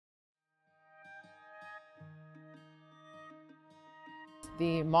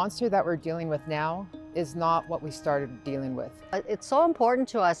The monster that we're dealing with now is not what we started dealing with. It's so important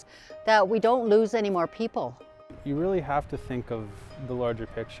to us that we don't lose any more people. You really have to think of the larger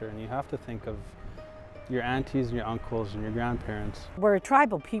picture, and you have to think of your aunties and your uncles and your grandparents. We're a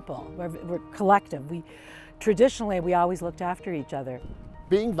tribal people, we're collective. Traditionally, we always looked after each other.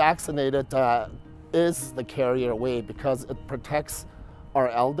 Being vaccinated is the carrier way because it protects our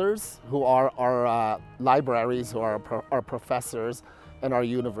elders, who are our libraries, who are our professors, and our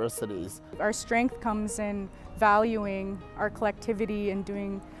universities. Our strength comes in valuing our collectivity and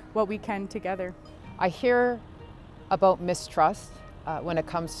doing what we can together. I hear about mistrust when it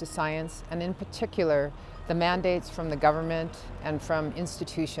comes to science, and in particular, the mandates from the government and from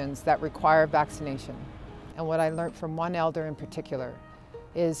institutions that require vaccination. And what I learned from one elder in particular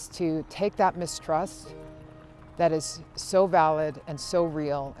is to take that mistrust that is so valid and so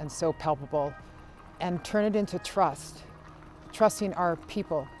real and so palpable and turn it into trust. Trusting our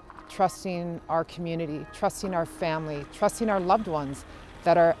people, trusting our community, trusting our family, trusting our loved ones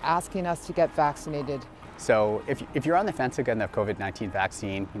that are asking us to get vaccinated. So if you're on the fence against the COVID-19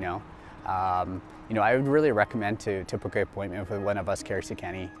 vaccine, I would really recommend to book an appointment with one of us Carrier and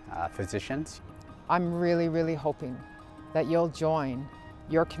Sekani physicians. I'm really hoping that you'll join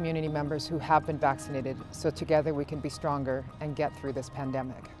your community members who have been vaccinated so together we can be stronger and get through this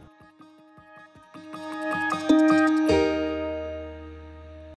pandemic.